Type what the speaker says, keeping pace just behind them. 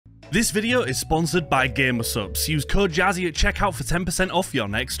This video is sponsored by Gamersubs. Use code Jazzy at checkout for 10% off your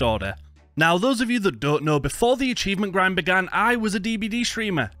next order. Now, those of you that don't know, before the achievement grind began, I was a DBD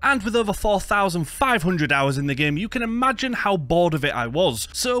streamer, and with over 4,500 hours in the game, you can imagine how bored of it I was.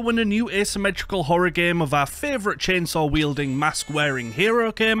 So when a new asymmetrical horror game of our favourite chainsaw-wielding, mask-wearing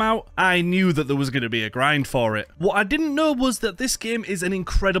hero came out, I knew that there was going to be a grind for it. What I didn't know was that this game is an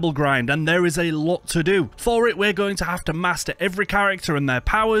incredible grind, and there is a lot to do. For it, we're going to have to master every character and their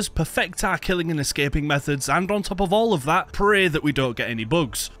powers, perfect our killing and escaping methods, and on top of all of that, pray that we don't get any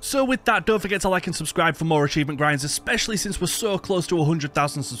bugs. So with that, don't forget to like and subscribe for more achievement grinds, especially since we're so close to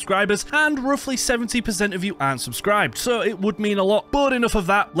 100,000 subscribers and roughly 70% of you aren't subscribed, so it would mean a lot. But enough of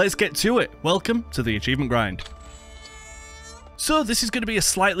that, let's get to it. Welcome to the achievement grind. So this is going to be a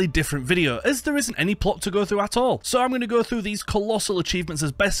slightly different video, as there isn't any plot to go through at all. So I'm going to go through these colossal achievements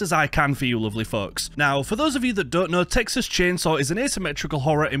as best as I can for you lovely folks. Now, for those of you that don't know, Texas Chainsaw is an asymmetrical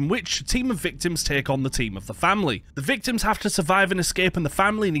horror in which a team of victims take on the team of the family. The victims have to survive and escape, and the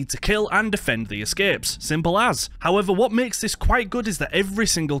family need to kill and defend the escapes. Simple as. However, what makes this quite good is that every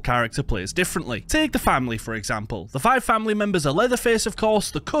single character plays differently. Take the family, for example. The 5 family members are Leatherface, of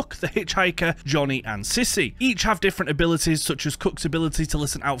course, the cook, the hitchhiker, Johnny, and Sissy. Each have different abilities, such as Cook's ability to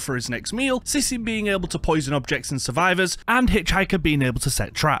listen out for his next meal, Sissy being able to poison objects and survivors, and Hitchhiker being able to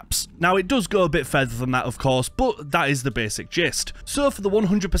set traps. Now, it does go a bit further than that, of course, but that is the basic gist. So for the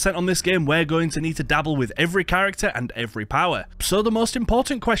 100% on this game, we're going to need to dabble with every character and every power. So the most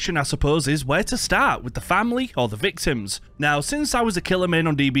important question, I suppose, is where to start, with the family or the victims? Now, since I was a killer main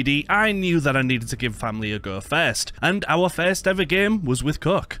on DBD, I knew that I needed to give family a go first, and our first ever game was with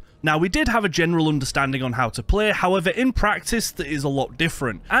Cook. Now, we did have a general understanding on how to play, however in practice that is a lot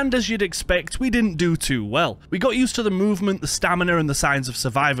different, and as you'd expect, we didn't do too well. We got used to the movement, the stamina and the signs of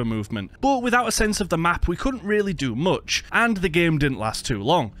survivor movement, but without a sense of the map we couldn't really do much, and the game didn't last too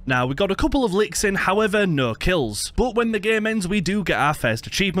long. Now, we got a couple of licks in, however no kills, but when the game ends we do get our first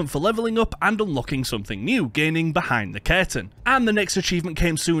achievement for leveling up and unlocking something new, gaining Behind the Curtain. And the next achievement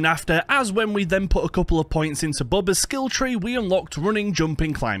came soon after, as when we then put a couple of points into Bubba's skill tree we unlocked running,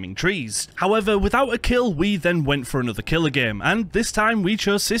 jumping, climbing trees. However, without a kill, we then went for another killer game, and this time we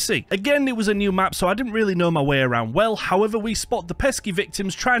chose Sissy. Again, it was a new map, so I didn't really know my way around well, however we spot the pesky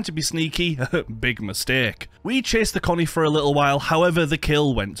victims trying to be sneaky. Big mistake. We chased the Connie for a little while, however the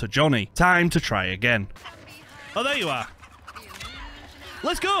kill went to Johnny. Time to try again. Oh, there you are.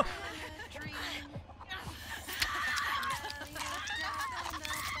 Let's go!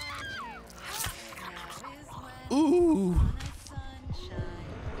 Ooh.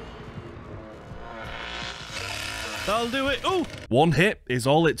 I'll do it. Ooh! One hit is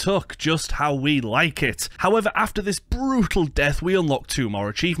all it took, just how we like it. However, after this brutal death, we unlock 2 more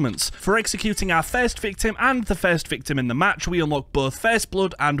achievements. For executing our first victim and the first victim in the match, we unlock both First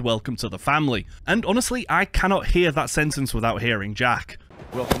Blood and Welcome to the Family. And honestly, I cannot hear that sentence without hearing Jack.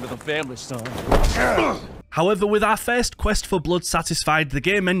 Welcome to the family, son. However, with our first quest for blood satisfied, the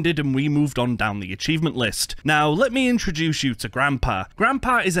game ended and we moved on down the achievement list. Now, let me introduce you to Grandpa.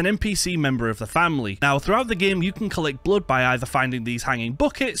 Grandpa is an NPC member of the family. Now, throughout the game, you can collect blood by either finding these hanging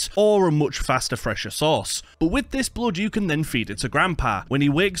buckets or a much faster, fresher source. But with this blood, you can then feed it to Grandpa. When he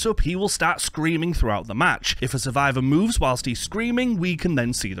wakes up, he will start screaming throughout the match. If a survivor moves whilst he's screaming, we can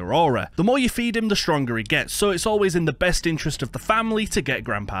then see their aura. The more you feed him, the stronger he gets, so it's always in the best interest of the family to get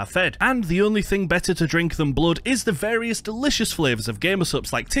Grandpa fed. And the only thing better to drink than blood is the various delicious flavours of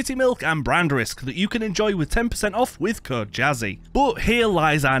Gamersubs like Titty Milk and Brand Risk that you can enjoy with 10% off with code Jazzy. But here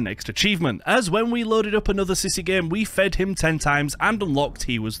lies our next achievement, as when we loaded up another Sissy game we fed him 10 times and unlocked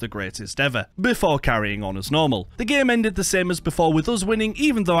He Was the Greatest Ever, before carrying on as normal. The game ended the same as before with us winning,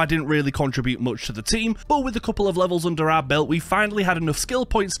 even though I didn't really contribute much to the team, but with a couple of levels under our belt we finally had enough skill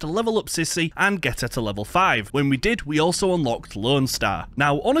points to level up Sissy and get her to level 5. When we did, we also unlocked Lone Star.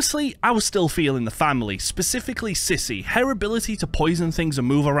 Now honestly, I was still feeling the family, specifically Sissy. Her ability to poison things and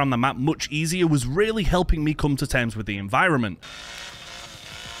move around the map much easier was really helping me come to terms with the environment.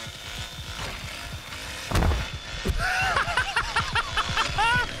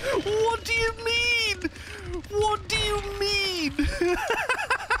 What do you mean? What do you mean?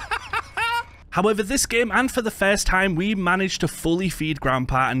 However, this game, and for the first time, we managed to fully feed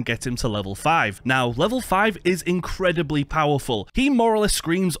Grandpa and get him to level 5. Now, level 5 is incredibly powerful. He more or less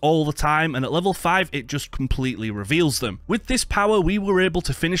screams all the time, and at level 5, it just completely reveals them. With this power, we were able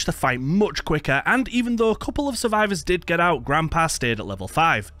to finish the fight much quicker, and even though a couple of survivors did get out, Grandpa stayed at level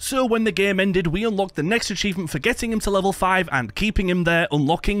 5. So when the game ended, we unlocked the next achievement for getting him to level 5 and keeping him there,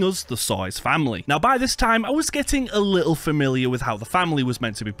 unlocking us the Saw's family. Now, by this time, I was getting a little familiar with how the family was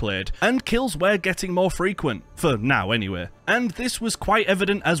meant to be played, and kills were getting more frequent, for now anyway. And this was quite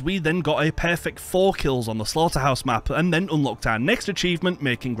evident as we then got a perfect 4 kills on the slaughterhouse map and then unlocked our next achievement,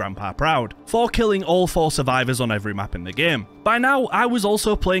 making Grandpa proud, for killing all 4 survivors on every map in the game. By now, I was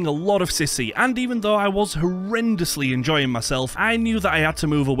also playing a lot of Sissy, and even though I was horrendously enjoying myself, I knew that I had to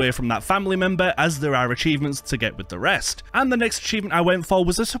move away from that family member as there are achievements to get with the rest. And the next achievement I went for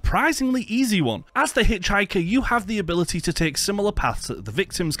was a surprisingly easy one. As the hitchhiker, you have the ability to take similar paths that the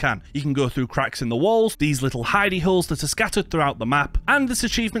victims can. You can go through cracks in the walls, these little hidey holes that are scattered throughout the map, and this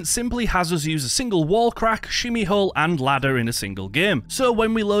achievement simply has us use a single wall crack, shimmy hole, and ladder in a single game. So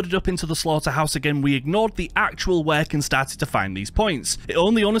when we loaded up into the slaughterhouse again, we ignored the actual work and started to find these points. It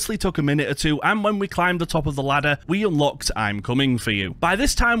only honestly took a minute or two, and when we climbed the top of the ladder, we unlocked I'm Coming For You. By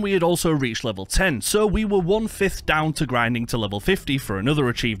this time, we had also reached level 10, so we were 1/5 down to grinding to level 50 for another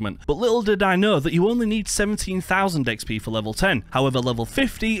achievement. But little did I know that you only need 17,000 XP for level 10. However, level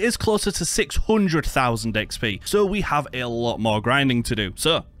 50 is closer to 600,000 XP, so we have a lot more grinding to do.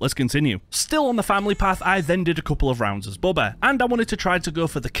 So let's continue. Still on the family path, I then did a couple of rounds as Bubba, and I wanted to try to go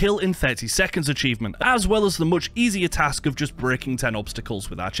for the kill in 30 seconds achievement, as well as the much easier task of just breaking 10 obstacles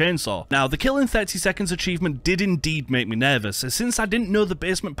with our chainsaw. Now, the kill in 30 seconds achievement did indeed make me nervous, as since I didn't know the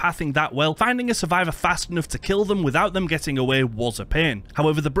basement pathing that well, finding a survivor fast enough to kill them without them getting away was a pain.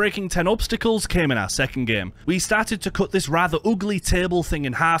 However, the breaking 10 obstacles came in our second game. We started to cut this rather ugly table thing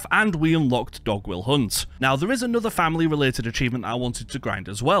in half, and we unlocked Dog Will Hunt. Now, there is another family related achievement I wanted to grind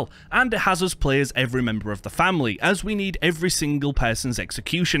as well, and it has us play as every member of the family, as we need every single person's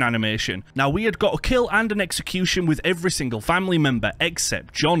execution animation. Now, we had got a kill and an execution with every single family member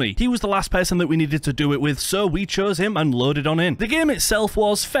except Johnny. He was the last person that we needed to do it with, so we chose him and loaded on in. The game itself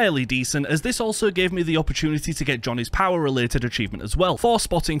was fairly decent, as this also gave me the opportunity to get Johnny's power related achievement as well, for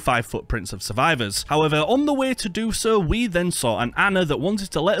spotting 5 footprints of survivors. However, on the way to do so, we then saw an Anna that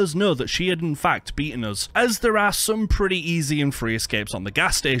wanted to let us know that she had in fact beaten us, as there are some pretty easy and free escapes on the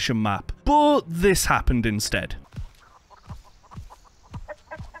gas station map. But this happened instead.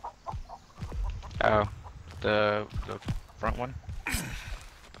 Oh, the front one?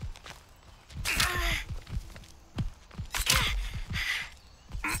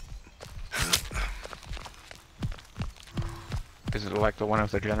 Is it like the one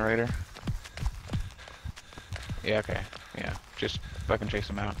with the generator? Yeah, okay. Yeah, just fucking chase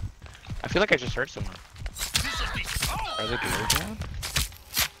them out. I feel like I just heard someone. Are they doors down?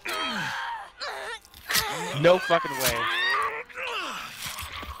 No fucking way.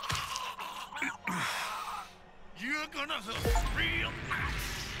 You're gonna feel real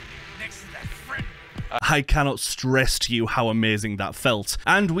nice next to that friend. I cannot stress to you how amazing that felt.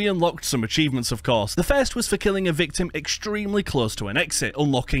 And we unlocked some achievements, of course. The first was for killing a victim extremely close to an exit,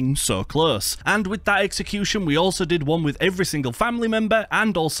 unlocking So Close. And with that execution, we also did one with every single family member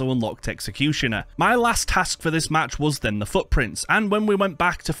and also unlocked Executioner. My last task for this match was then the footprints, and when we went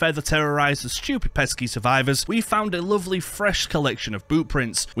back to further terrorise the stupid pesky survivors, we found a lovely fresh collection of boot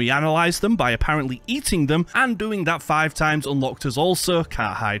prints. We analysed them by apparently eating them, and doing that 5 times unlocked us also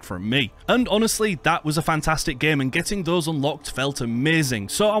Can't Hide From Me. And honestly, that was a fantastic game, and getting those unlocked felt amazing,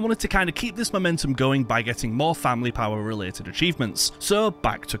 so I wanted to kind of keep this momentum going by getting more family power related achievements. So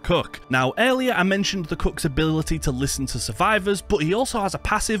back to Cook. Now, earlier I mentioned the Cook's ability to listen to survivors, but he also has a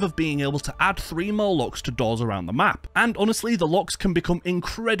passive of being able to add 3 more locks to doors around the map. And honestly, the locks can become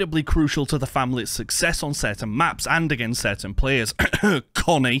incredibly crucial to the family's success on certain maps and against certain players.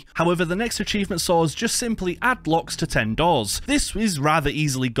 Connie. However, the next achievement saw us just simply add locks to 10 doors. This is rather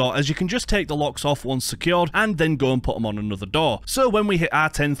easily got, as you can just take the locks off once secured and then go and put them on another door. So when we hit our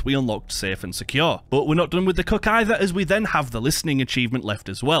 10th, we unlocked Safe and Secure. But we're not done with the Cook either, as we then have the Listening achievement left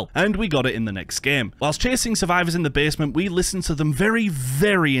as well, and we got it in the next game. Whilst chasing survivors in the basement, we listened to them very,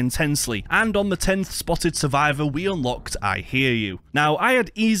 very intensely, and on the 10th spotted survivor, we unlocked I Hear You. Now, I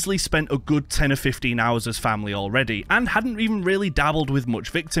had easily spent a good 10 or 15 hours as family already, and hadn't even really dabbled with much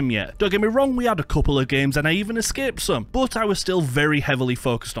victim yet. Don't get me wrong, we had a couple of games and I even escaped some, but I was still very heavily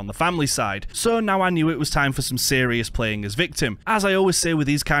focused on the family side, so now I knew it was time for some serious playing as victim. As I always say with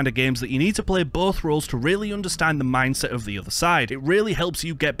these kind of games, that you need to play both roles to really understand the mindset of the other side. It really helps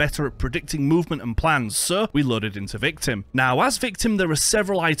you get better at predicting movement and plans, so we loaded into victim. Now, as victim, there are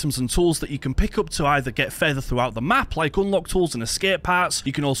several items and tools that you can pick up to either get further throughout the map, like unlock tools and escape parts.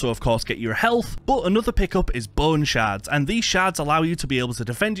 You can also, of course, get your health, but another pickup is bone shards, and these shards allow you to be able to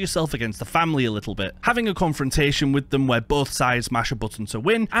defend yourself against the family a little bit, having a confrontation with them where both sides mash a button to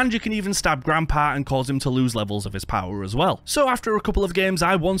win, and you can even stab Grandpa apart and cause him to lose levels of his power as well. So after a couple of games,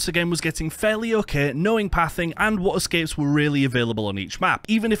 I once again was getting fairly okay, knowing pathing and what escapes were really available on each map,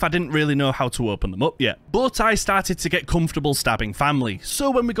 even if I didn't really know how to open them up yet. But I started to get comfortable stabbing family,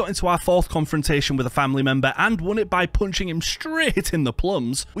 so when we got into our fourth confrontation with a family member and won it by punching him straight in the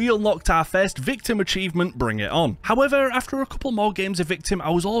plums, we unlocked our first victim achievement, Bring It On. However, after a couple more games of victim, I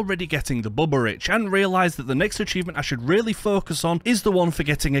was already getting the bubba itch and realised that the next achievement I should really focus on is the one for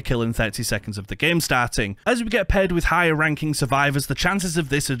getting a kill in 30 seconds of the game starting. As we get paired with higher ranking survivors, the chances of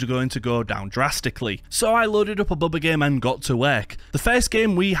this are going to go down drastically. So I loaded up a bubba game and got to work. The first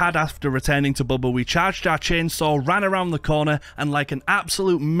game we had after returning to bubba, we charged our chainsaw, ran around the corner, and like an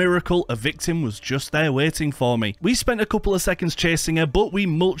absolute miracle, a victim was just there waiting for me. We spent a couple of seconds chasing her, but we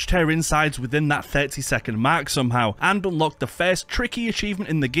mulched her insides within that 30-second mark somehow, and unlocked the first tricky achievement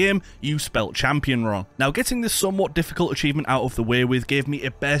in the game, You Spelt Champion Wrong. Now getting this somewhat difficult achievement out of the way with gave me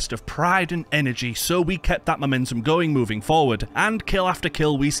a burst of pride and energy, so we kept that momentum going moving forward, and kill after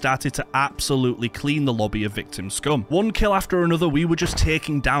kill we started to absolutely clean the lobby of victim scum. One kill after another, we were just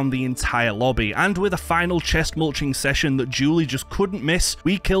taking down the entire lobby, and with a final chest mulching session that Julie just couldn't miss,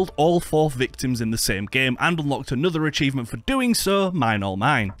 we killed all 4 victims in the same game and unlocked another achievement for doing so, Mine All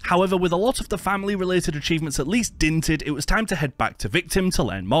Mine. However, with a lot of the family related achievements at least dinted, it was time to head back to victim to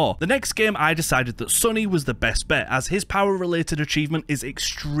learn more. The next game I decided that Sonny was the best bet, as his power related achievement is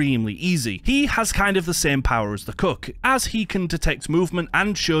extremely easy. He has kind of the same power as the cook, as he can detect movement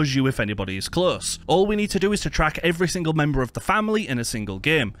and shows you if anybody is close. All we need to do is to track every single member of the family in a single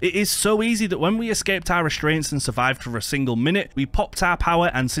game. It is so easy that when we escaped our restraints and survived for a single minute, we popped our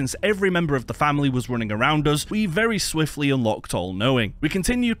power, and since every member of the family was running around us, we very swiftly unlocked All Knowing. We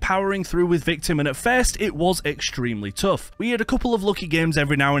continued powering through with victim, and at first it was extremely tough. We had a couple of lucky games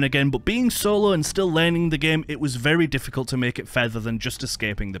every now and again, but being solo and still learning the game, it was very difficult to make it further than just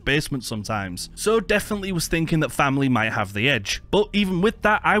escaping the basement sometimes. So definitely was thinking that family might have the edge. But even with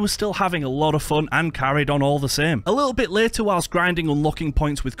that, I was still having a lot of fun and carried on all the same. A little bit later, whilst grinding unlocking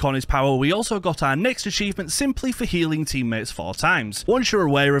points with Connie's power, we also got our next achievement simply for healing teammates 4 times. Once you're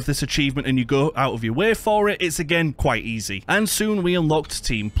aware of this achievement and you go out of your way for it, it's again quite easy. And soon we unlocked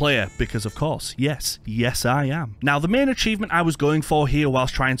Team Player, because of course, yes I am. Now the main achievement I was going for here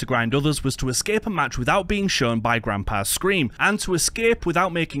whilst trying to grind others was to escape a match without being shown by Grandpa's scream, and to escape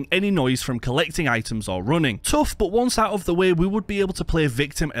without making any noise from collecting items or running. Tough, but once out of the way we would be able to play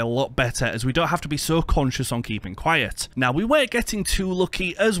victim a lot better, as we don't have to be so conscious on keeping quiet. Now we weren't getting too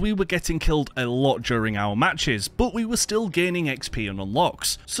lucky, as we were getting killed a lot during our matches, but we were still gaining XP and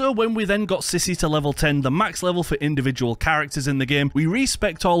unlocks. So when we then got Sissy to level 10, the max level for individual characters in the game, we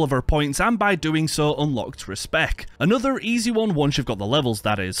respect all of our points, and by doing so unlocked Respect. Another easy one once you've got the levels,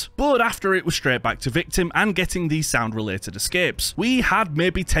 that is. But after it was straight back to victim and getting these sound related escapes. We had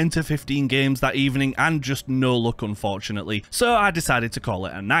maybe 10 to 15 games that evening and just no luck unfortunately, so I decided to call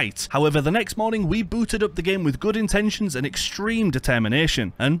it a night. However, the next morning we booted up the game with good intentions and extreme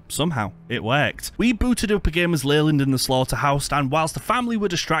determination, and somehow it worked. We booted up a game as Leyland in the slaughterhouse, and whilst the family were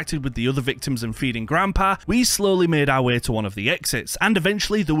distracted with the other victims and feeding Grandpa, we slowly made our way to one of the exits, and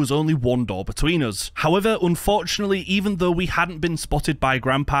eventually there was only one door between us. However, unfortunately, even though we hadn't been spotted by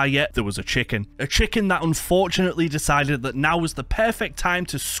Grandpa yet, there was a chicken. A chicken that unfortunately decided that now was the perfect time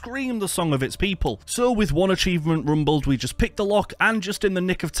to scream the song of its people. So with one achievement rumbled, we just picked the lock, and just in the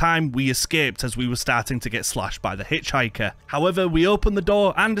nick of time we escaped as we were starting to get slashed by the hitchhiker. However, we opened the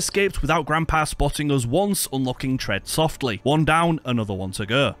door and escaped without Grandpa spotting us once, unlocking Tread Softly. One down, another one to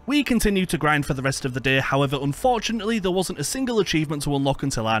go. We continued to grind for the rest of the day, however unfortunately there wasn't a single achievement to unlock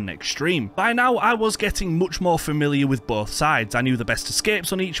until our next stream. By now I was getting much more familiar with both sides. I knew the best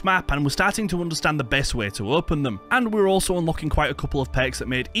escapes on each map and was starting to understand the best way to open them. And we were also unlocking quite a couple of perks that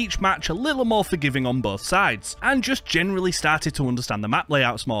made each match a little more forgiving on both sides, and just generally started to understand the map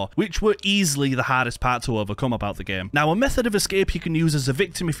layouts more, which were easily the hardest part to overcome about the game. Now a method of escape you can use as a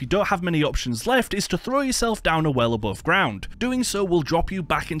victim if you don't have many options left is to throw yourself down a well above ground. Doing so will drop you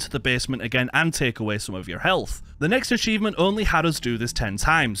back into the basement again and take away some of your health. The next achievement only had us do this 10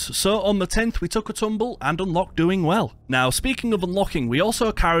 times, so on the 10th we took a tumble and unlocked Doing Well. Now speaking of unlocking, we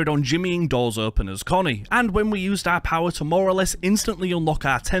also carried on jimmying doors open as Connie, and when we used our power to more or less instantly unlock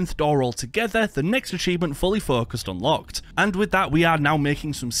our 10th door altogether, the next achievement fully focused unlocked. And with that we are now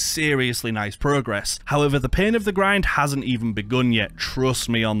making some seriously nice progress. However, the pain of the grind hasn't even begun yet, trust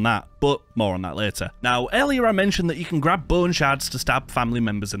me on that. but more on that later. Now, earlier I mentioned that you can grab bone shards to stab family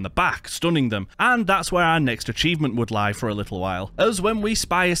members in the back, stunning them, and that's where our next achievement would lie for a little while, as when we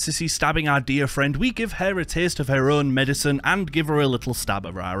spy a sissy stabbing our dear friend, we give her a taste of her own medicine and give her a little stab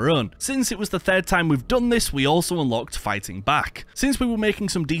of our own. Since it was the third time we've done this, we also unlocked fighting back. Since we were making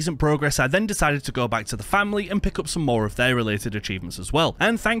some decent progress, I then decided to go back to the family and pick up some more of their related achievements as well,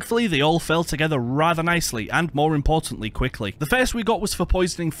 and thankfully they all fell together rather nicely, and more importantly quickly. The first we got was for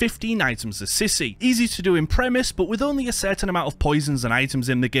poisoning 15 items as Sissy. Easy to do in premise, but with only a certain amount of poisons and items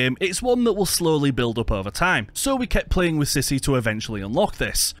in the game, it's one that will slowly build up over time, so we kept playing with Sissy to eventually unlock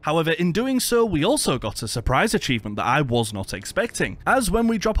this. However, in doing so, we also got a surprise achievement that I was not expecting, as when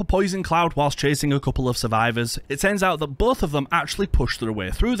we drop a poison cloud whilst chasing a couple of survivors, it turns out that both of them actually pushed their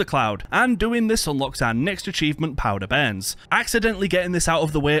way through the cloud, and doing this unlocks our next achievement, Powder Burns. Accidentally getting this out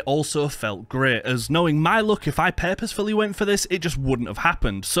of the way also felt great, as knowing my luck, if I purposefully went for this, it just wouldn't have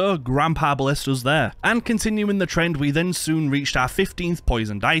happened, so Grandpa blessed us there. And continuing the trend, we then soon reached our 15th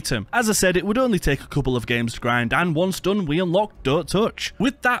poisoned item. As I said, it would only take a couple of games to grind, and once done, we unlocked Don't Touch.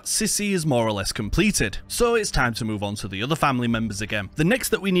 With that, Sissy is more or less completed, so it's time to move on to the other family members again. The next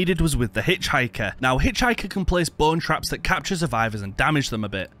that we needed was with the Hitchhiker. Now, Hitchhiker can place bone traps that capture survivors and damage them a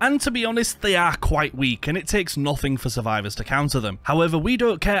bit, and to be honest, they are quite weak, and it takes nothing for survivors to counter them. However, we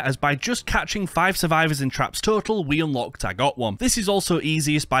don't care, as by just catching 5 survivors in traps total, we unlocked I Got One. This is also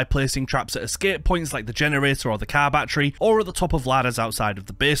easiest by placing traps at escape points like the generator or the car battery, or at the top of ladders outside of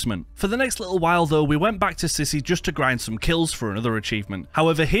the basement. For the next little while though, we went back to Sissy just to grind some kills for another achievement.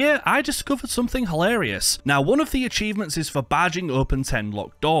 However, here, I discovered something hilarious. Now, one of the achievements is for barging open 10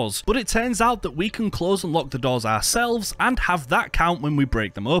 locked doors, but it turns out that we can close and lock the doors ourselves and have that count when we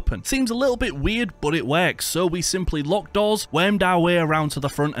break them open. Seems a little bit weird, but it works, so we simply locked doors, wormed our way around to the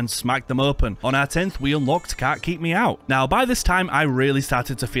front and smacked them open. On our 10th, we unlocked Can't Keep Me Out. Now, by this time, I really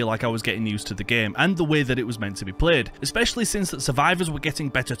started to feel like I was getting used to the game and the way that it was meant to be played, especially since that survivors were getting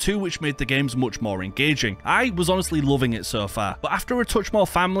better too, which made the games much more engaging. I was honestly loving it so far, but after a touch more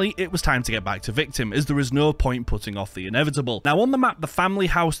family, it was time to get back to victim, as there is no point putting off the inevitable. Now, on the map, the family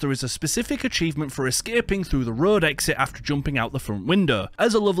house, there is a specific achievement for escaping through the road exit after jumping out the front window,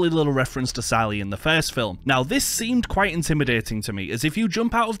 as a lovely little reference to Sally in the first film. Now, this seemed quite intimidating to me, as if you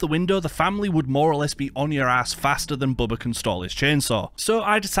jump out of the window, the family would more or less be on your ass faster than Bubba can stall his chainsaw. So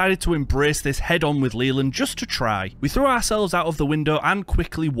I decided to embrace this head on with Leland just to try. We threw ourselves out of the window and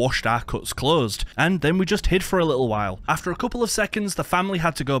quickly washed our cuts closed, and then we just hid for a little while. After a couple of seconds, the family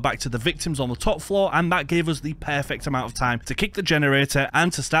had to go back to the victims on the top floor, and that gave us the perfect amount of time to kick the generator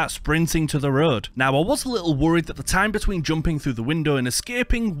and to start sprinting to the road. Now, I was a little worried that the time between jumping through the window and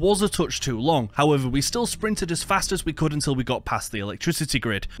escaping was a touch too long. However, we still sprinted as fast as we could until we got past the electricity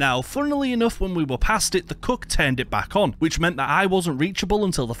grid. Now, funnily enough, when we were past it, the cook turned it back on, which meant that I wasn't reachable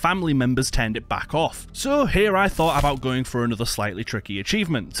until the family members turned it back off. So here I thought about going for another slightly tricky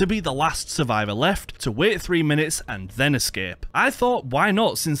achievement, to be the last survivor left, to wait 3 minutes and then escape. I thought, why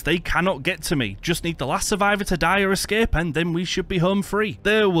not, since they cannot get to me, just need the last survivor to die or escape and then we should be home free.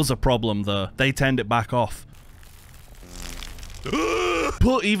 There was a problem though, they turned it back off.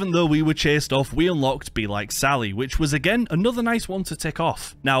 But even though we were chased off, we unlocked Be Like Sally, which was again another nice one to tick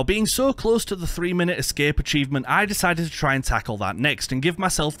off. Now, being so close to the 3-minute escape achievement, I decided to try and tackle that next and give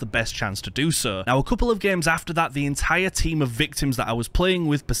myself the best chance to do so. Now, a couple of games after that, the entire team of victims that I was playing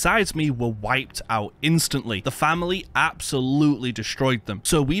with besides me were wiped out instantly. The family absolutely destroyed them.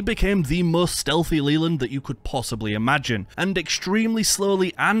 So we became the most stealthy Leland that you could possibly imagine, and extremely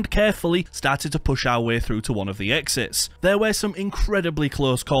slowly and carefully started to push our way through to one of the exits. There were some incredibly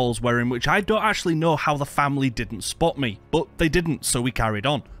close calls wherein which I don't actually know how the family didn't spot me, but they didn't, so we carried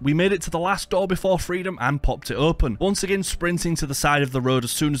on. We made it to the last door before freedom and popped it open, once again sprinting to the side of the road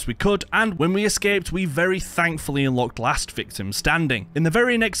as soon as we could, and when we escaped, we very thankfully unlocked Last Victim Standing. In the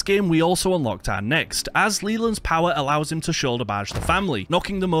very next game, we also unlocked our next, as Leland's power allows him to shoulder barge the family,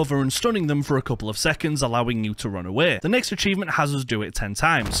 knocking them over and stunning them for a couple of seconds, allowing you to run away. The next achievement has us do it 10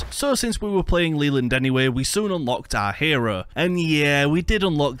 times, so since we were playing Leland anyway, we soon unlocked our hero. And yeah, we did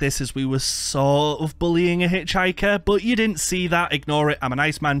unlock this as we were sort of bullying a hitchhiker, but you didn't see that, ignore it, I'm a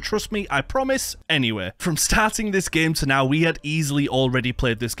nice man, trust me, I promise. Anyway, from starting this game to now, we had easily already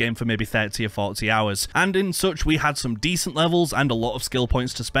played this game for maybe 30 or 40 hours, and in such we had some decent levels and a lot of skill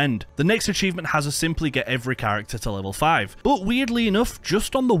points to spend. The next achievement has us simply get every character to level 5, but weirdly enough,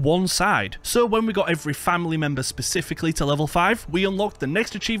 just on the one side. So when we got every family member specifically to level 5, we unlocked the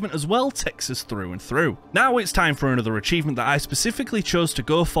next achievement as well, Texas through and through. Now it's time for another achievement that I specifically specifically chose to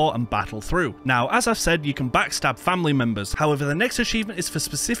go for and battle through. Now, as I've said, you can backstab family members, however the next achievement is for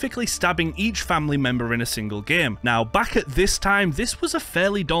specifically stabbing each family member in a single game. Now, back at this time, this was a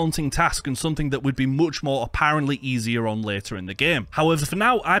fairly daunting task and something that would be much more apparently easier on later in the game. However, for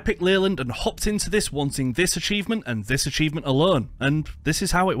now, I picked Leyland and hopped into this wanting this achievement and this achievement alone, and this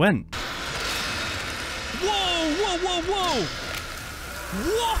is how it went. Whoa, whoa, whoa, whoa!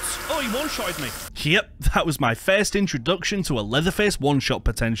 What? Oh, he one-shotted me. Yep, that was my first introduction to a Leatherface one-shot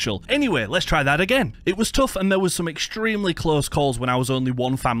potential. Anyway, let's try that again. It was tough and there was some extremely close calls when I was only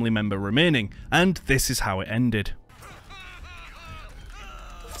one family member remaining, and this is how it ended.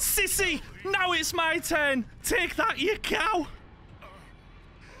 Sissy, now it's my turn. Take that, you cow.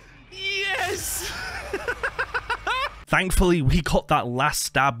 Yes! Thankfully, we got that last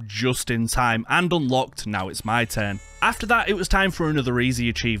stab just in time and unlocked. Now it's my turn. After that, it was time for another easy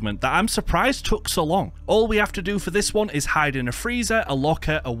achievement that I'm surprised took so long. All we have to do for this one is hide in a freezer, a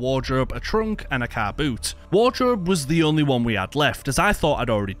locker, a wardrobe, a trunk, and a car boot. Wardrobe was the only one we had left, as I thought I'd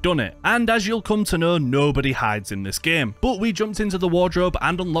already done it. And as you'll come to know, nobody hides in this game. But we jumped into the wardrobe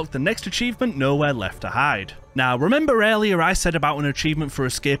and unlocked the next achievement, Nowhere Left to Hide. Now, remember earlier I said about an achievement for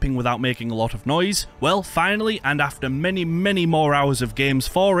escaping without making a lot of noise? Well, finally, and after many more hours of games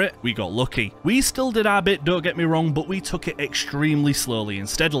for it, we got lucky. We still did our bit, don't get me wrong, but we took it extremely slowly and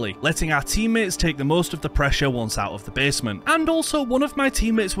steadily, letting our teammates take the most of the pressure once out of the basement. And also, one of my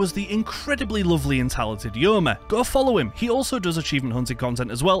teammates was the incredibly lovely and talented Yoma. Go follow him, he also does achievement hunting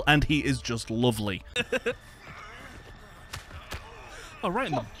content as well, and he is just lovely. Oh, right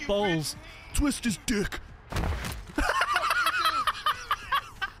in the balls. Twist his dick.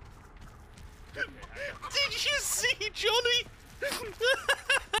 Did you see, Johnny?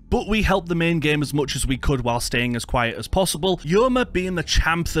 But we helped the main game as much as we could while staying as quiet as possible. Yoma, being the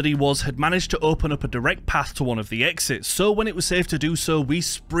champ that he was, had managed to open up a direct path to one of the exits, so when it was safe to do so, we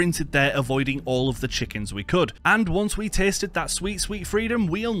sprinted there, avoiding all of the chickens we could. And once we tasted that sweet, sweet freedom,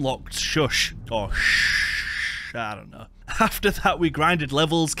 we unlocked Shush. Or Shh, I don't know. After that, we grinded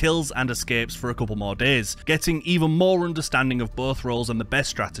levels, kills, and escapes for a couple more days, getting even more understanding of both roles and the best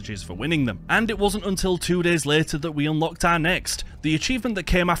strategies for winning them. And it wasn't until 2 days later that we unlocked our next. The achievement that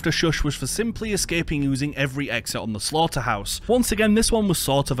came after Shush was for simply escaping using every exit on the slaughterhouse. Once again, this one was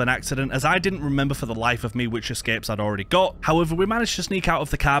sort of an accident, as I didn't remember for the life of me which escapes I'd already got. However, we managed to sneak out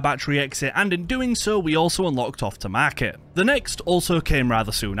of the car battery exit, and in doing so, we also unlocked Off to Market. The next also came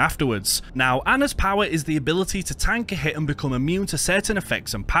rather soon afterwards. Now, Anna's power is the ability to tank a hit and become immune to certain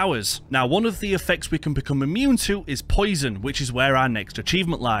effects and powers. Now, one of the effects we can become immune to is poison, which is where our next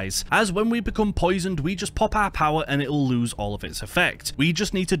achievement lies, as when we become poisoned, we just pop our power and it'll lose all of its effect. We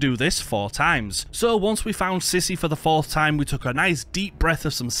just need to do this 4 times. So once we found Sissy for the 4th time, we took a nice deep breath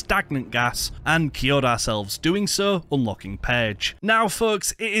of some stagnant gas and cured ourselves, doing so, unlocking Purge. Now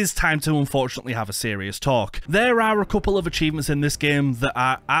folks, it is time to unfortunately have a serious talk. There are a couple of achievements in this game that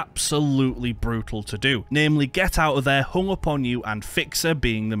are absolutely brutal to do, namely Get Out of There, Hung Up on You, and Fixer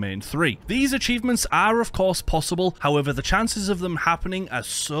being the main 3. These achievements are of course possible, however the chances of them happening are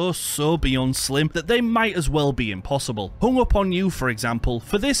so beyond slim that they might as well be impossible. Hung Up on You, for example,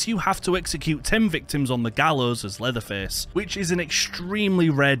 for this you have to execute 10 victims on the gallows as Leatherface, which is an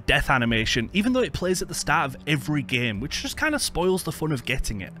extremely rare death animation, even though it plays at the start of every game, which just kind of spoils the fun of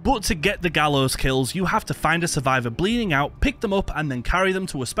getting it. But to get the gallows kills, you have to find a survivor bleeding out, pick them up, and then carry them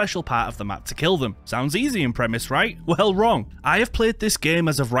to a special part of the map to kill them. Sounds easy in premise, right? Well, wrong. I have played this game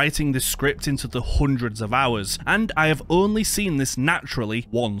as of writing this script into the hundreds of hours, and I have only seen this naturally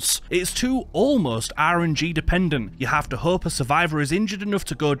once. It's too almost RNG dependent. You have to hope a survivor is injured enough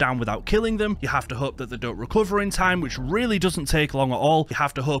to go down without killing them, you have to hope that they don't recover in time, which really doesn't take long at all, you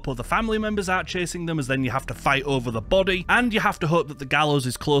have to hope other family members aren't chasing them, as then you have to fight over the body, and you have to hope that the gallows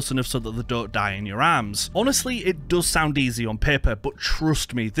is close enough so that they don't die in your arms. Honestly, it does sound easy on paper, but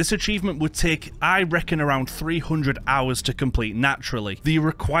trust me, this achievement would take, I reckon, around 300 hours to complete naturally. The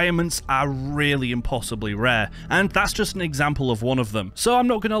requirements are really impossibly rare, and that's just an example of one of them. So I'm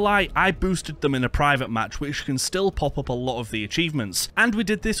not gonna lie, I boosted them in a private match, which can still pop up a lot of the achievements, and we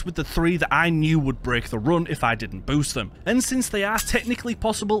did this with the 3 that I knew would break the run if I didn't boost them. And since they are technically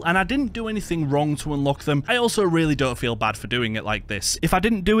possible and I didn't do anything wrong to unlock them, I also really don't feel bad for doing it like this. If I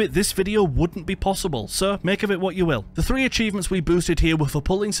didn't do it, this video wouldn't be possible, so make of it what you will. The 3 achievements we boosted here were for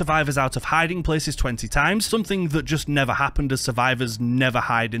pulling survivors out of hiding places 20 times, something that just never happened as survivors never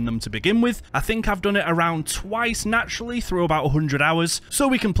hide in them to begin with. I think I've done it around twice naturally through about 100 hours, so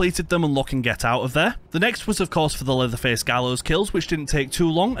we completed them, unlock and get out of there. The next was of course for the Leatherface Gallows kills, which didn't take too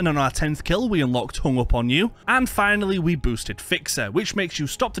long, and on our 10th kill we unlocked Hung Up On You. And finally we boosted Fixer, which makes you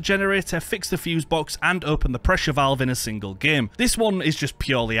stop the generator, fix the fuse box and open the pressure valve in a single game. This one is just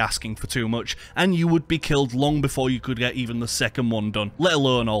purely asking for too much, and you would be killed long before you could get even the second one done, let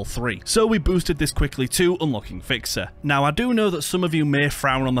alone all three. So we boosted this quickly too, unlocking Fixer. Now I do know that some of you may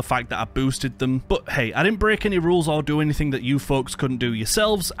frown on the fact that I boosted them, but hey, I didn't break any rules or do anything that you folks couldn't do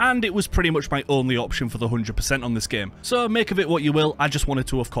yourselves, and it was pretty much my only option for the 100% on this game. So make of it what you will, I just wanted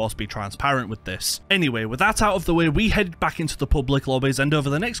to of course be transparent with this. Anyway, with that out of the way, we headed back into the public lobbies and over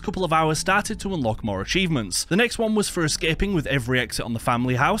the next couple of hours started to unlock more achievements. The next one was for escaping with every exit on the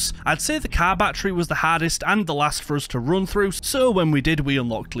family house. I'd say the car battery was the hardest and the last for us to run through, so when we did, we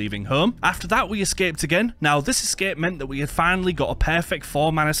unlocked leaving home. After that we escaped again. Now this escape meant that we had finally got a perfect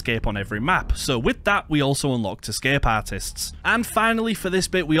 4-man escape on every map, so with that we also unlocked escape artists. And finally for this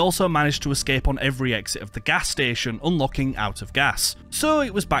bit we also managed to escape on every exit of the gas station, unlocking out of gas. So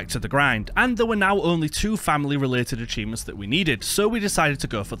it was back to the grind, and there were now only 2 family related achievements that we needed, so we decided to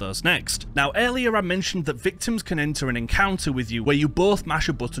go for those next. Now earlier I mentioned that victims can enter an encounter with you where you both mash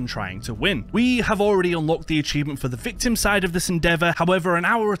a button trying to win. We have already unlocked the achievement for the victim side of this endeavour, however an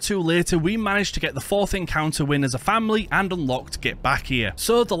hour or 2 later we managed to get the 4th encounter win as a family and unlocked Get Back Here.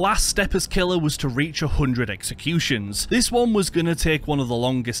 So the last step as killer was to reach 100 executions. This one was going to take one of the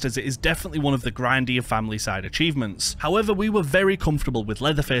longest as it is definitely one of the grindier family side achievements. However, we were very comfortable with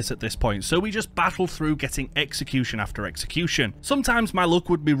Leatherface at this point, so we just battled through getting execution after execution. Sometimes my luck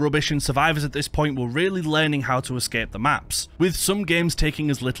would be rubbish and survivors at this point were really learning how to escape the maps, with some games taking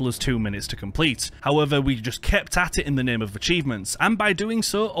as little as 2 minutes to complete. However, we just kept at it in the name of achievements, and by doing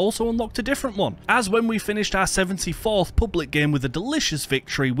so also unlocked a different one, as when we finished our 74th public game with a delicious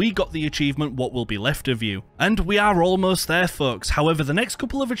victory, we got the achievement What Will Be Left of You. And we are almost there folks. However, the next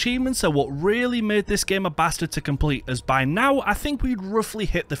couple of achievements are what really made this game a bastard to complete, as by now I think we'd roughly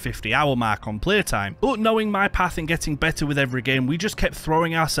hit the 50-hour mark on playtime. But knowing my path and getting better with every game, we just kept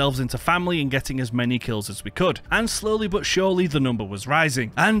throwing ourselves into family and getting as many kills as we could, and slowly but surely the number was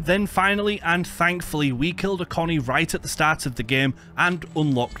rising. And then finally and thankfully we killed a Connie right at the start of the game and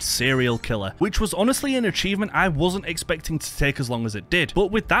unlocked Serial Killer, which was honestly an achievement I wasn't expecting to take as long as it did.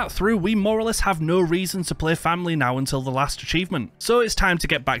 But with that through, we more or less have no reason to play family now until the last achievement. So it's time to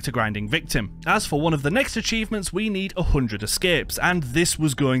get back to grinding victim. As for one of the next achievements, we need 100 escapes, and this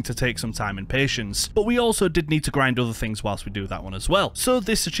was going to take some time and patience. But we also did need to grind other things whilst we do that one as well, so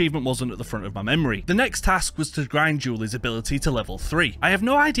this achievement wasn't at the front of my memory. The next task was to grind Julie's ability to level 3. I have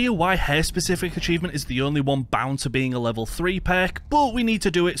no idea why her specific achievement is the only one bound to being a level 3 perk, but we need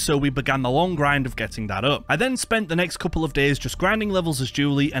to do it, so we began the long grind of getting that up. I then spent the next couple of days just grinding levels as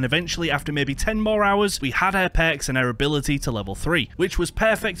Julie, and eventually after maybe 10 more hours we had her perks and her ability to level 3, which was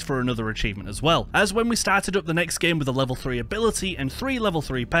perfect for another achievement as well, as when we started up the next game with a level 3 ability and 3 level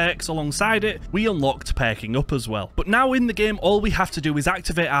 3 perks alongside it, we unlocked perking up as well. But now in the game all we have to do is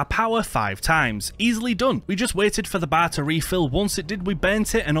activate our power 5 times. Easily done. We just waited for the bar to refill. Once it did we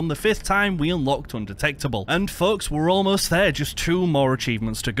burnt it, and on the 5th time we unlocked Undetectable. And folks, we're almost there, just 2 more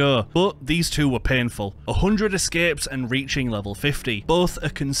achievements to go. But these 2 were painful. 100 escapes and reaching level 50. Both a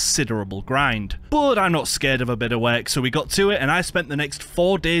considerable grind. But I'm not scared of a bit of work, so we got to it, and I spent the next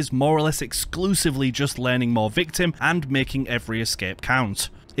 4 days more or less exclusively just learning more victim and making every escape count.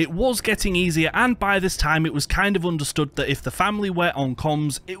 It was getting easier, and by this time it was kind of understood that if the family were on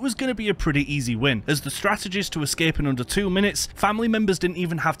comms, it was going to be a pretty easy win, as the strategies to escape in under 2 minutes, family members didn't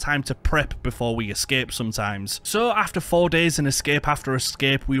even have time to prep before we escaped sometimes. So after 4 days and escape after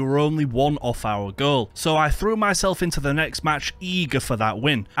escape, we were only 1 off our goal, so I threw myself into the next match eager for that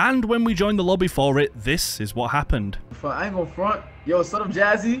win, and when we joined the lobby for it, this is what happened. I ain't gonna front. Yo,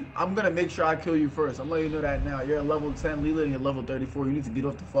 TheSonOfJazzy, I'm gonna make sure I kill you first. I'm letting you know that now. You're at level 10 Leland and you're level 34. You need to get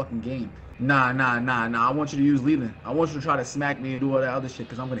off the fucking game. Nah. I want you to use Leland. I want you to try to smack me and do all that other shit,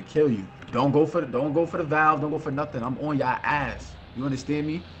 because I'm gonna kill you. Don't go for the valve, don't go for nothing. I'm on your ass. You understand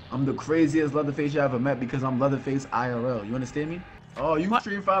me? I'm the craziest Leatherface you ever met because I'm Leatherface IRL. You understand me? Oh, you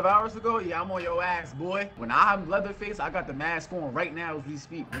streamed 5 hours ago? Yeah, I'm on your ass, boy. When I'm Leatherface, I got the mask on right now as we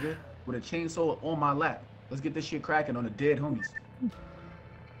speak, nigga. With a chainsaw on my lap. Let's get this shit cracking on the dead homies.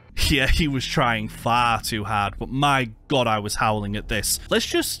 Yeah, he was trying far too hard, but my god, I was howling at this. Let's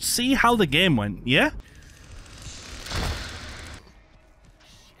just see how the game went, yeah?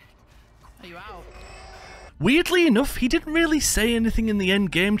 Are you out? Weirdly enough, he didn't really say anything in the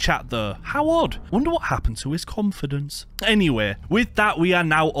end game chat though. How odd. Wonder what happened to his confidence. Anyway, with that we are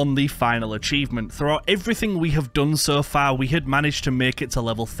now on the final achievement. Throughout everything we have done so far, we had managed to make it to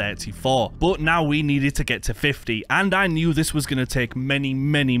level 34, but now we needed to get to 50, and I knew this was going to take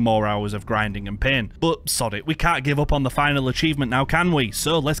many more hours of grinding and pain. But sod it, we can't give up on the final achievement now, can we?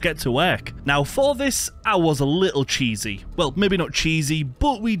 So let's get to work. Now for this, I was a little cheesy. Well, maybe not cheesy,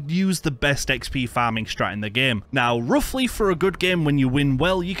 but we used the best XP farming strat in the game. Now, roughly for a good game when you win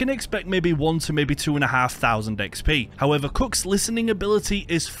well, you can expect maybe 1 to maybe 2,500 XP. However, Cook's listening ability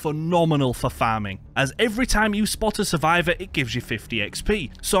is phenomenal for farming, as every time you spot a survivor, it gives you 50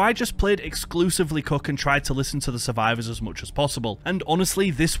 XP. So I just played exclusively Cook and tried to listen to the survivors as much as possible. And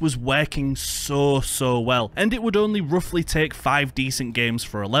honestly, this was working so well. And it would only roughly take 5 decent games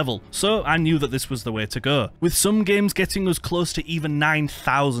for a level. So I knew that this was the way to go. With some games getting us close to even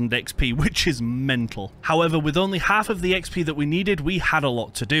 9,000 XP, which is mental. However, with only half of the XP that we needed, we had a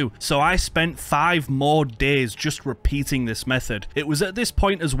lot to do. So I spent 5 more days just repeating this method. It was at this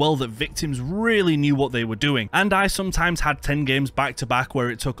point as well that victims really knew what they were doing, and I sometimes had 10 games back to back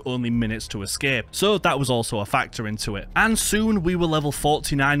where it took only minutes to escape, so that was also a factor into it. And soon we were level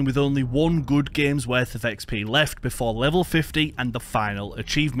 49 with only 1 good game's worth of XP left before level 50 and the final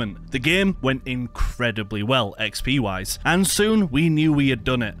achievement. The game went incredibly well XP wise, and soon we knew we had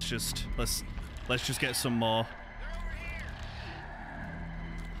done it. Let's just get some more.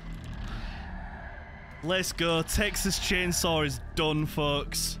 Let's go. Texas Chainsaw is done,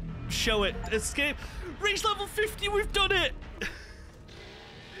 folks. Show it. Escape. Reach level 50. We've done it.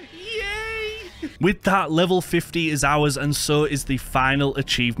 Yay! With that, level 50 is ours, and so is the final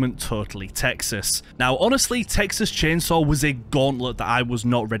achievement, Totally Texas. Now, honestly, Texas Chainsaw was a gauntlet that I was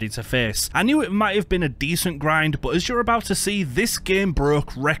not ready to face. I knew it might have been a decent grind, but as you're about to see, this game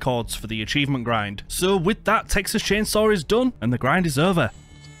broke records for the achievement grind. So with that, Texas Chainsaw is done, and the grind is over.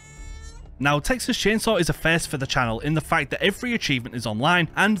 Now, Texas Chainsaw is a first for the channel in the fact that every achievement is online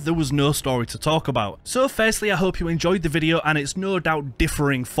and there was no story to talk about. So firstly, I hope you enjoyed the video, and it's no doubt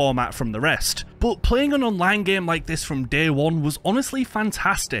differing format from the rest. But playing an online game like this from day one was honestly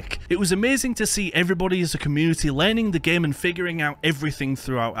fantastic. It was amazing to see everybody as a community learning the game and figuring out everything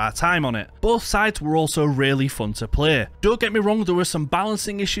throughout our time on it. Both sides were also really fun to play. Don't get me wrong, there were some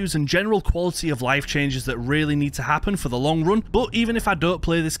balancing issues and general quality of life changes that really need to happen for the long run, but even if I don't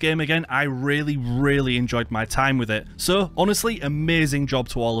play this game again, I really enjoyed my time with it. So honestly, amazing job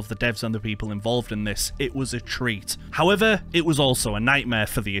to all of the devs and the people involved in this. It was a treat. However, it was also a nightmare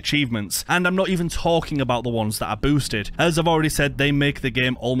for the achievements, and I'm not even talking about the ones that are boosted. As I've already said, they make the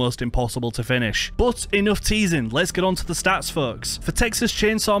game almost impossible to finish. But enough teasing, let's get on to the stats, folks. For Texas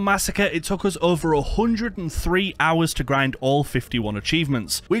Chainsaw Massacre, it took us over 103 hours to grind all 51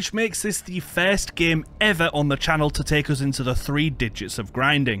 achievements, which makes this the first game ever on the channel to take us into the 3 digits of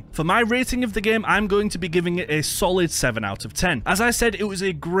grinding. For my rating of the game, I'm going to be giving it a solid 7 out of 10. As I said, it was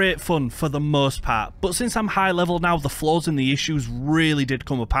a great fun for the most part, but since I'm high level now, the flaws and the issues really did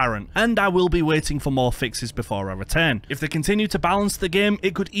come apparent, and I will be waiting for more fixes before I return. If they continue to balance the game,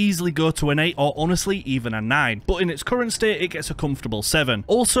 it could easily go to an 8 or honestly even a 9, but in its current state it gets a comfortable 7.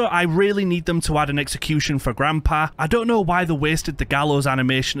 Also, I really need them to add an execution for Grandpa. I don't know why they wasted the gallows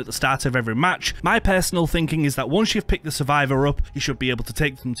animation at the start of every match. My personal thinking is that once you've picked the survivor up, you should be able to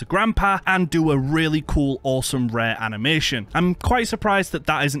take them to Grandpa and do a really cool, awesome, rare animation. I'm quite surprised that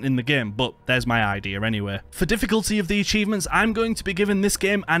that isn't in the game, but there's my idea anyway. For difficulty of the achievements, I'm going to be giving this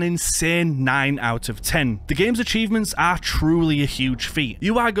game an insane 9 out of 10. The game's achievements are truly a huge feat.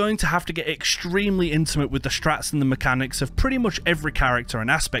 You are going to have to get extremely intimate with the strats and the mechanics of pretty much every character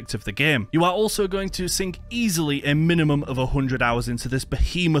and aspect of the game. You are also going to sink easily a minimum of 100 hours into this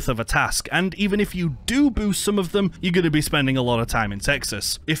behemoth of a task, and even if you do boost some of them, you're going to be spending a lot of time in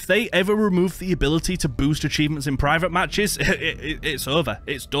Texas. If they ever remove the ability to boost achievements in private matches, it's over,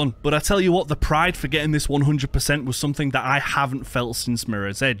 it's done. But I tell you what, the pride for getting this 100% was something that I haven't felt since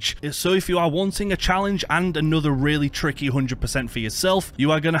Mirror's Edge. So if you are wanting a challenge and another really tricky 100% for yourself,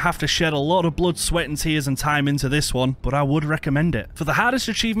 you are going to have to shed a lot of blood, sweat and tears and time into this one, but I would recommend it. For the hardest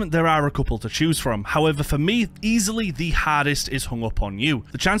achievement, there are a couple to choose from. However, for me, easily the hardest is Hung Up On You.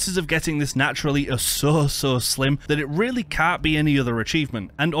 The chances of getting this naturally are so slim that it really can't be any other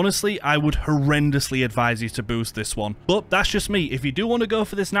achievement, and honestly, I would horrendously advise you to boost this one. But that's just me. If you do want to go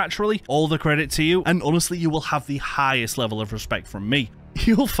for this naturally, all the credit to you, and honestly, you will have the highest level of respect from me.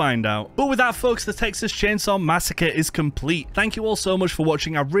 You'll find out. But with that, folks, the Texas Chainsaw Massacre is complete. Thank you all so much for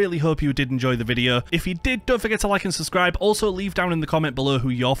watching. I really hope you did enjoy the video. If you did, don't forget to like and subscribe. Also, leave down in the comment below who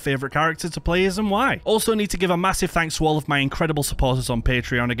your favorite character to play is and why. Also, need to give a massive thanks to all of my incredible supporters on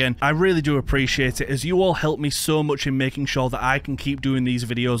Patreon again. I really do appreciate it, as you all help me so much in making sure that I can keep doing these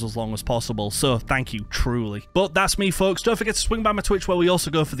videos as long as possible. So thank you, truly. But that's me, folks. Don't forget to swing by my Twitch, where we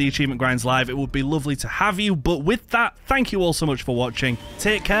also go for the achievement grinds live. It would be lovely to have you. But with that, thank you all so much for watching.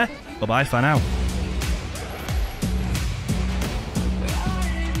 Take care. Bye-bye for now.